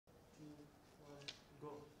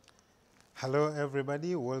Hello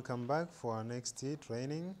everybody, welcome back for our next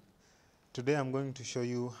training. Today I'm going to show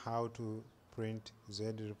you how to print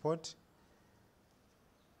Z report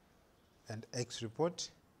and X report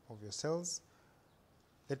of your cells.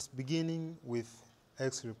 Let's beginning with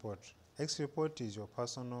X report. X report is your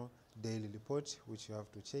personal daily report which you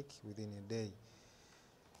have to check within a day.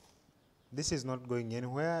 This is not going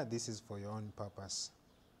anywhere, this is for your own purpose.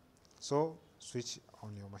 So switch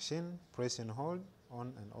on your machine, press and hold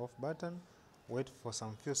on and off button, wait for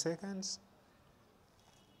some few seconds.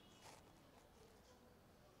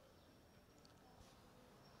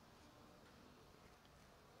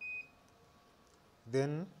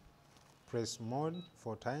 Then press mode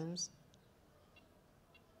 4 times.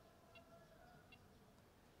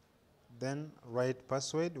 Then write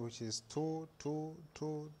password, which is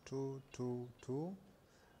 22222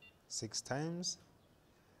 6 times.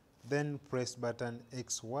 Then press button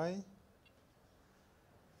XY.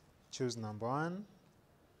 Choose number 1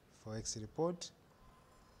 for X report.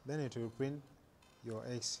 Then it will print your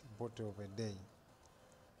X report of a day.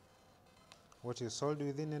 What you sold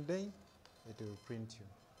within a day, it will print you.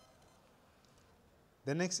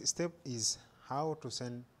 The next step is how to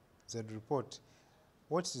send Z report.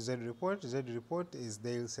 What's Z report? Z report is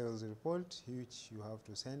daily sales report which you have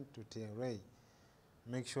to send to TRA.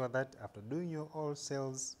 Make sure that after doing your all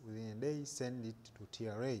sales within a day, send it to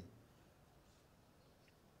TRA.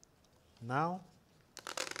 Now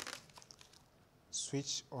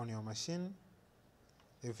switch on your machine.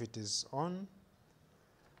 If it is on,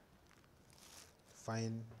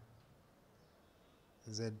 find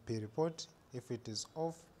ZP report. If it is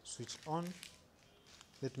off, switch on.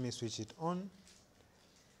 Let me switch it on.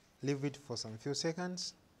 Leave it for some few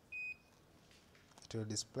seconds. It will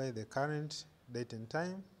display the current date and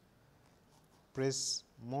time. Press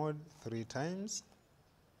mode 3 times.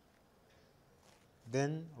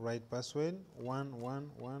 Then write password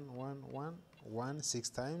 11111 6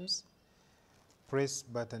 times. Press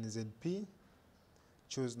button ZP.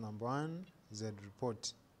 Choose number 1 Z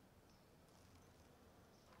report.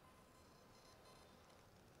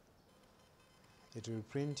 It will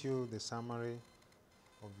print you the summary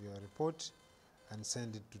of your report and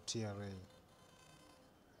send it to TRA.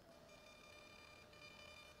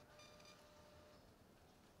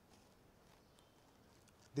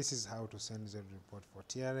 This is how to send Z report for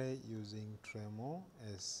TRA using Tremol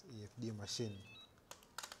S EFD machine.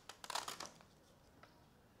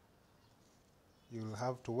 You will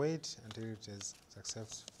have to wait until it is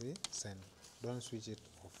successfully sent. Don't switch it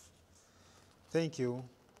off. Thank you.